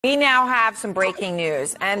We now have some breaking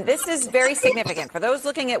news, and this is very significant. For those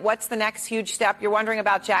looking at what's the next huge step, you're wondering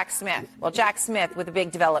about Jack Smith. Well, Jack Smith with a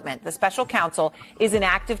big development. The special counsel is in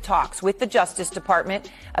active talks with the Justice Department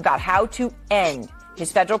about how to end his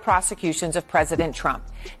federal prosecutions of President Trump.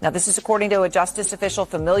 Now, this is according to a justice official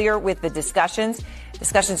familiar with the discussions.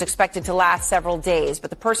 Discussions expected to last several days. But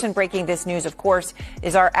the person breaking this news, of course,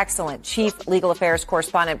 is our excellent chief legal affairs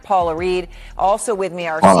correspondent, Paula Reed. Also with me,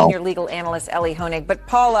 our senior legal analyst, Ellie Honig. But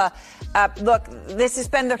Paula, look, this has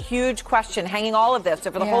been the huge question hanging all of this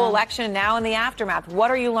over the whole election and now in the aftermath. What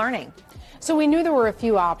are you learning? So we knew there were a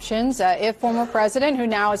few options. If former president, who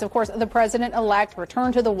now is, of course, the president-elect,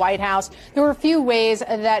 returned to the White House, there were a few ways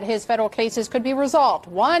that his federal cases could be resolved.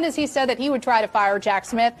 One is he said that he would try to fire Jack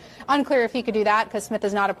Smith. Unclear if he could do that because Smith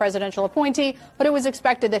is not a presidential appointee, but it was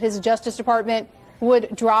expected that his Justice Department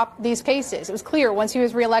would drop these cases. It was clear once he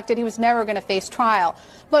was reelected, he was never going to face trial.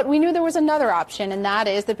 But we knew there was another option, and that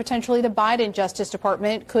is that potentially the Biden Justice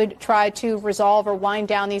Department could try to resolve or wind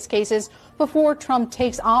down these cases before Trump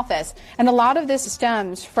takes office. And a lot of this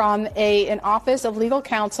stems from an Office of Legal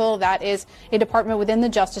Counsel, that is a department within the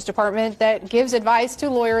Justice Department that gives advice to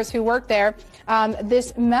lawyers who work there.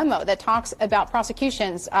 This memo that talks about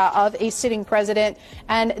prosecutions of a sitting president,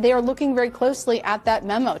 and they are looking very closely at that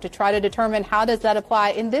memo to try to determine how does that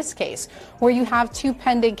apply in this case, where you have two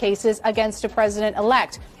pending cases against a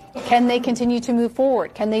president-elect. Can they continue to move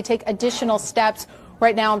forward? Can they take additional steps?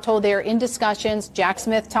 Right now, I'm told they're in discussions. Jack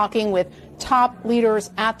Smith talking with top leaders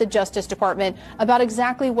at the Justice Department about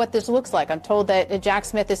exactly what this looks like. I'm told that Jack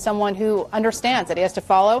Smith is someone who understands that he has to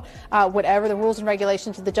follow whatever the rules and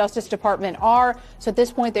regulations of the Justice Department are. So at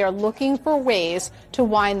this point, they are looking for ways to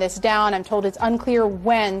wind this down. I'm told it's unclear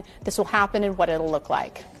when this will happen and what it'll look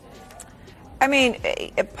like. I mean,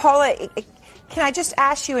 Paula, can I just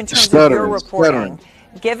ask you in terms of your reporting,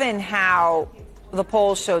 given how the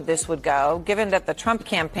polls showed this would go, given that the Trump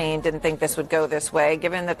campaign didn't think this would go this way,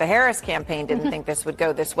 given that the Harris campaign didn't think this would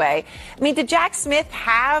go this way. I mean, did Jack Smith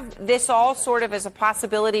have this all sort of as a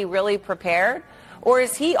possibility really prepared? Or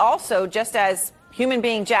is he also, just as human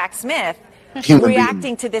being Jack Smith,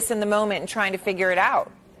 reacting to this in the moment and trying to figure it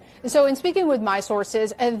out? So in speaking with my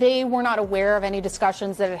sources, they were not aware of any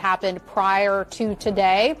discussions that had happened prior to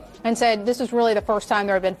today and said this is really the first time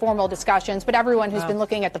there have been formal discussions. But everyone who's been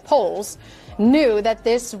looking at the polls knew that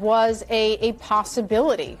this was a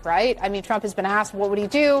possibility, right? I mean, Trump has been asked what would he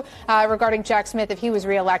do regarding Jack Smith if he was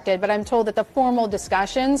reelected. But I'm told that the formal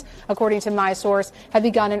discussions, according to my source, have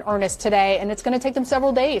begun in earnest today. And it's going to take them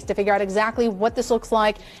several days to figure out exactly what this looks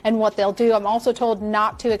like and what they'll do. I'm also told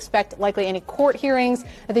not to expect likely any court hearings,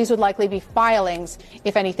 that these would likely be filings,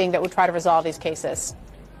 if anything, that would try to resolve these cases.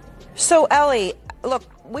 So, Ellie, look,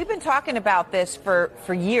 we've been talking about this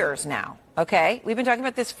for years now, okay? We've been talking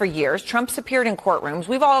about this for years. Trump's appeared in courtrooms.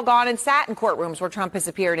 We've all gone and sat in courtrooms where Trump has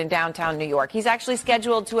appeared in downtown New York. He's actually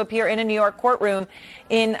scheduled to appear in a New York courtroom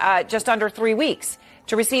in just under 3 weeks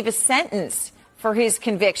to receive a sentence for his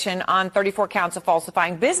conviction on 34 counts of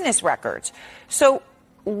falsifying business records. So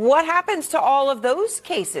what happens to all of those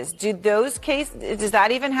cases? Is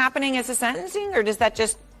that even happening as a sentencing, or is that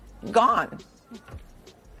just gone?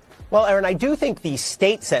 Well, Aaron, I do think the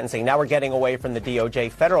state sentencing, now we're getting away from the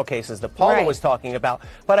DOJ federal cases that Paula was talking about,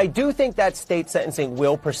 but I do think that state sentencing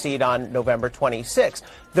will proceed on November 26th.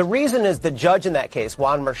 The reason is the judge in that case,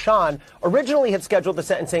 Juan Merchan, originally had scheduled the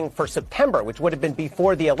sentencing for September, which would have been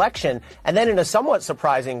before the election. And then in a somewhat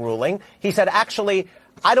surprising ruling, he said, actually,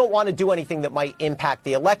 I don't want to do anything that might impact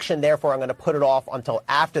the election. Therefore, I'm going to put it off until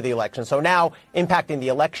after the election. So now impacting the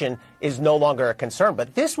election is no longer a concern.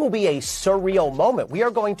 But this will be a surreal moment. We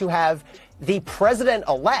are going to have the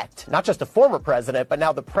president-elect, not just a former president, but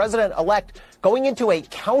now the president-elect going into a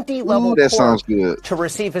county-level court to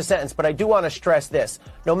receive his sentence. But I do want to stress this.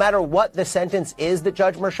 No matter what the sentence is that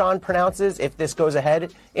Judge Merchan pronounces, if this goes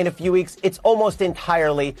ahead in a few weeks, it's almost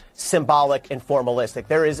entirely symbolic and formalistic.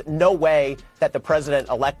 There is no way that the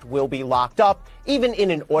president-elect will be locked up, even in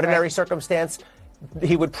an ordinary circumstance.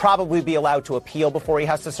 He would probably be allowed to appeal before he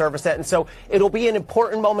has to serve a sentence. So it'll be an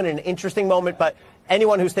important moment, an interesting moment, but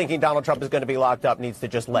anyone who's thinking Donald Trump is going to be locked up needs to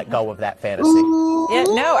just let go of that fantasy. Yeah,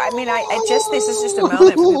 no, I mean, this is just a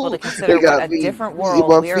moment for people to consider what a different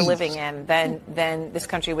world we are living in than this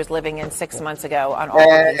country was living in 6 months ago on all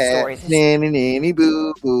of these stories. Nanny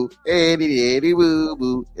boo boo, nanny boo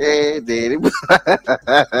boo, nanny boo,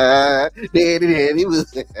 nanny boo.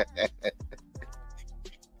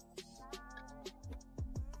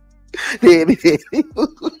 Nanny boo.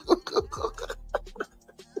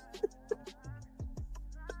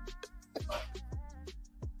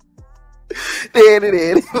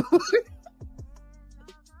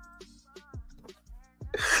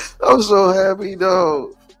 I'm so happy,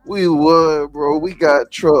 though. We won, bro. We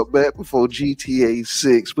got Trump back before GTA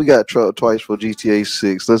 6. We got Trump twice for GTA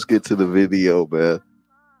 6. Let's get to the video, man.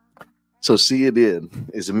 So CNN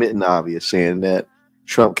is admitting obvious, saying that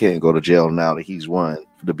Trump can't go to jail now that he's won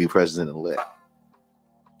to be president-elect.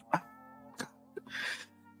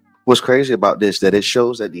 What's crazy about this, that it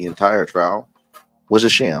shows that the entire trial was a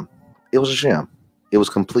sham. It was a sham. It was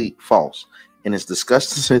complete false. And it's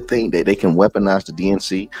disgusting to think that they can weaponize the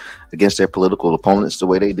DNC against their political opponents the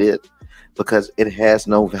way they did, because it has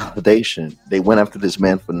no validation. They went after this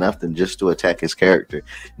man for nothing just to attack his character.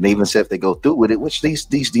 And they even said if they go through with it, which these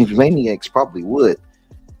maniacs probably would,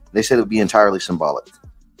 they said it would be entirely symbolic.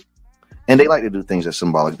 And they like to do things that's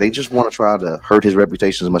symbolic. They just want to try to hurt his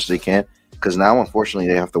reputation as much as they can, because now, unfortunately,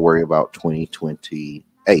 they have to worry about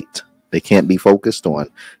 2028. They can't be focused on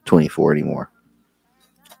 24 anymore.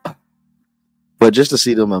 But just to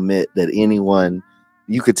see them admit that anyone,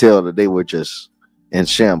 you could tell that they were just in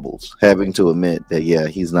shambles, having to admit that, yeah,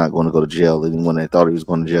 he's not going to go to jail. Anyone that thought he was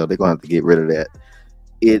going to jail, they're going to have to get rid of that.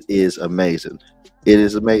 It is amazing. It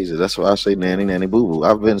is amazing. That's why I say nanny, nanny, boo boo.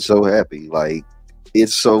 I've been so happy. Like,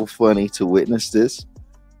 it's so funny to witness this.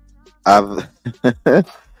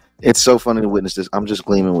 It's so funny to witness this. I'm just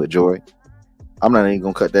gleaming with joy. I'm not even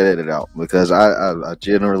gonna cut that edit out, because I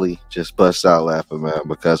generally just bust out laughing, man,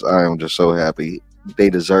 because I am just so happy. They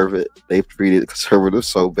deserve it. They've treated conservatives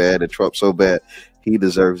so bad and Trump so bad. He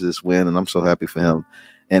deserves this win, and I'm so happy for him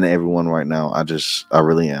and everyone right now. I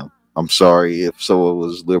really am. I'm sorry if someone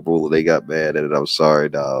was liberal and they got mad at it. I'm sorry,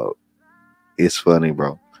 dog. It's funny,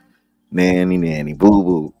 bro. Nanny, nanny, boo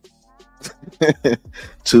boo.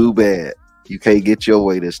 Too bad. You can't get your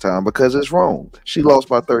way this time because it's wrong. She lost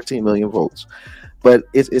by 13 million votes. But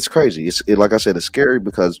it's crazy. Like I said, it's scary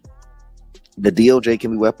because the DOJ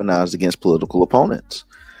can be weaponized against political opponents.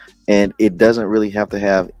 And it doesn't really have to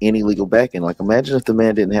have any legal backing. Like, imagine if the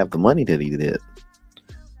man didn't have the money that he did.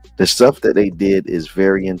 The stuff that they did is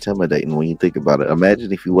very intimidating when you think about it.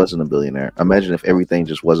 Imagine if he wasn't a billionaire. Imagine if everything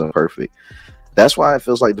just wasn't perfect. That's why it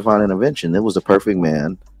feels like divine intervention. It was the perfect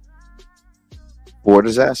man for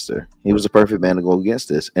disaster. He was the perfect man to go against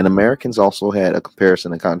this. And Americans also had a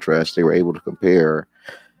comparison and contrast. They were able to compare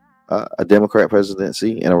a Democrat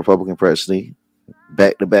presidency and a Republican presidency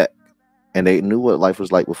back to back. And they knew what life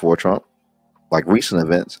was like before Trump, like recent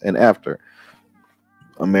events, and after.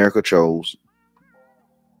 America chose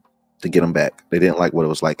to get him back. They didn't like what it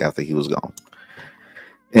was like after he was gone.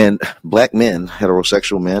 And black men,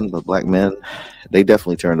 heterosexual men, but black men, they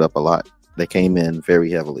definitely turned up a lot. They came in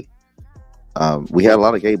very heavily. We had a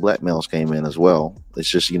lot of gay black males came in as well. It's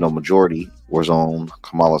just, majority was on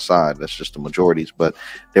Kamala's side. That's just the majorities. But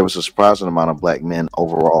there was a surprising amount of black men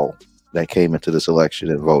overall that came into this election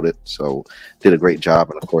and voted. So did a great job.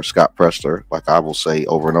 And of course, Scott Presler, like I will say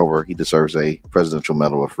over and over, he deserves a Presidential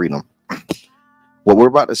Medal of Freedom. What we're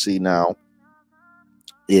about to see now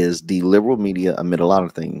is the liberal media admit a lot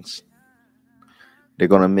of things. They're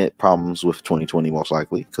going to admit problems with 2020 most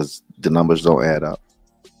likely, because the numbers don't add up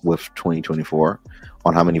with 2024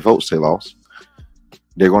 on how many votes they lost.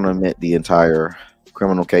 They're going to admit the entire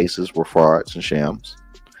criminal cases were frauds and shams.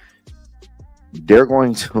 They're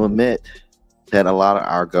going to admit that a lot of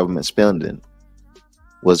our government spending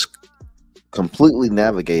was completely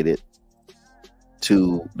navigated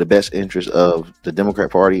to the best interest of the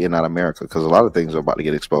Democrat Party and not America, because a lot of things are about to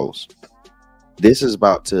get exposed. This is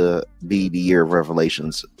about to be the year of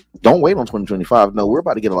revelations. Don't wait on 2025. No, we're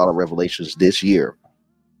about to get a lot of revelations this year.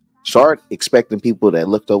 Start expecting people that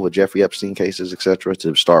looked over Jeffrey Epstein cases, etc.,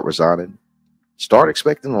 to start resigning. Start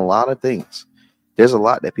expecting a lot of things. There's a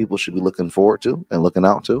lot that people should be looking forward to and looking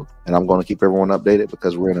out to. And I'm going to keep everyone updated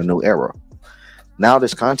because we're in a new era. Now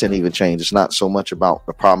this content even changed. It's not so much about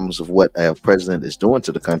the problems of what a president is doing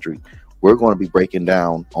to the country. We're going to be breaking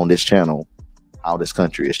down on this channel how this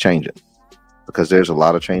country is changing, because there's a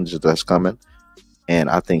lot of changes that's coming.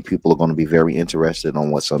 And I think people are going to be very interested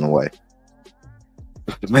on what's on the way.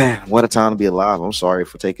 Man, what a time to be alive. I'm sorry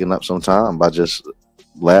for taking up some time by just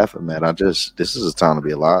laughing, man. This is a time to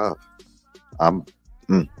be alive.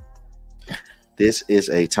 This is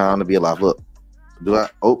a time to be alive. Look,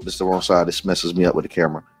 this is the wrong side. This messes me up with the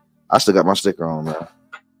camera. I still got my sticker on, man.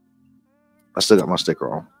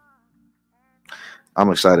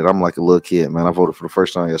 I'm excited. I'm like a little kid, man. I voted for the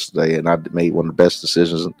first time yesterday, and I made one of the best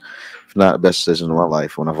decisions, if not the best decision of my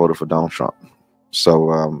life, when I voted for Donald Trump.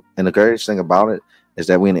 So, and the greatest thing about it is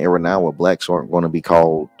that we're in an era now where blacks aren't going to be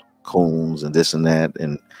called coons and this and that,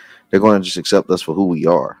 and they're going to just accept us for who we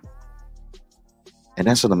are. And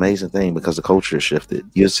that's an amazing thing because the culture has shifted.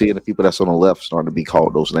 You're seeing the people that's on the left starting to be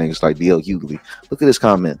called those names, like D.L. Hughley. Look at his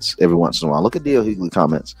comments every once in a while. Look at D.L. Hughley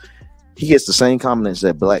comments. He gets the same comments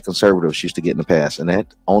that black conservatives used to get in the past. And that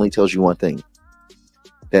only tells you one thing,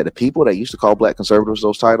 that the people that used to call black conservatives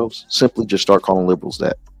those titles simply just start calling liberals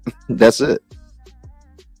that. That's it.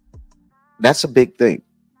 That's a big thing.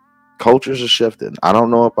 Cultures are shifting. I don't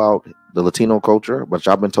know about the Latino culture, but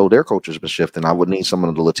I've been told their culture's been shifting. I would need some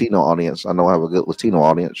of the Latino audience. I know I have a good Latino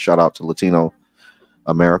audience. Shout out to Latino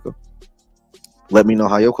America. Let me know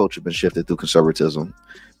how your culture been shifted through conservatism.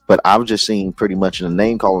 But I've just seen pretty much in the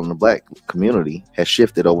name calling the black community has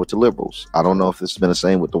shifted over to liberals. I don't know if this has been the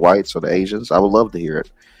same with the whites or the Asians. I would love to hear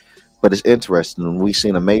it. But it's interesting. We've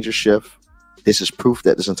seen a major shift. This is proof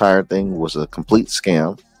that this entire thing was a complete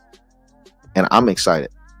scam. And I'm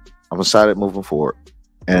excited. I'm excited moving forward.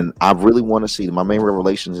 And I really want to see, my main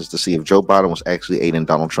revelation is to see if Joe Biden was actually aiding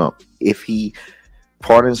Donald Trump. If he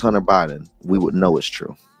pardons Hunter Biden, we would know it's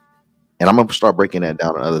true. And I'm going to start breaking that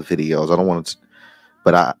down in other videos. I don't want to,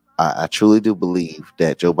 but I truly do believe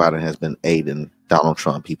that Joe Biden has been aiding Donald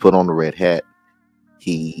Trump. He put on the red hat.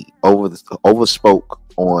 He overspoke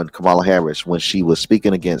on Kamala Harris when she was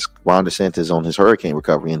speaking against Ron DeSantis on his hurricane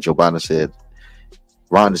recovery. And Joe Biden said,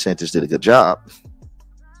 Ron DeSantis did a good job.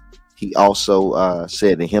 He also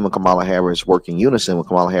said that him and Kamala Harris work in unison when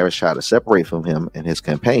Kamala Harris tried to separate from him in his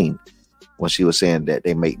campaign when she was saying that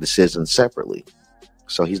they make decisions separately.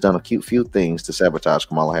 So he's done a few things to sabotage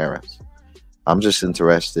Kamala Harris. I'm just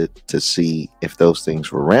interested to see if those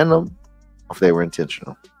things were random or if they were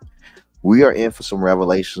intentional. We are in for some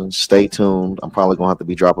revelations. Stay tuned. I'm probably going to have to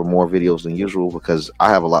be dropping more videos than usual because I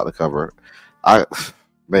have a lot to cover. I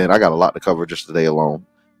got a lot to cover just today alone.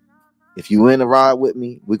 If you in the ride with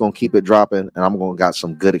me, we're going to keep it dropping, and I'm going to got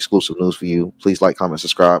some good exclusive news for you. Please like, comment,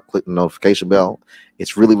 subscribe, click the notification bell.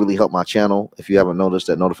 It's really, really helped my channel. If you haven't noticed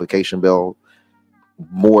that notification bell,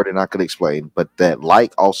 more than I could explain, but that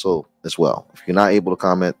like also as well. If you're not able to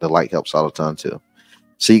comment, the like helps out a ton too.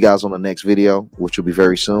 See you guys on the next video, which will be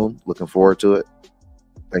very soon. Looking forward to it.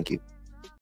 Thank you.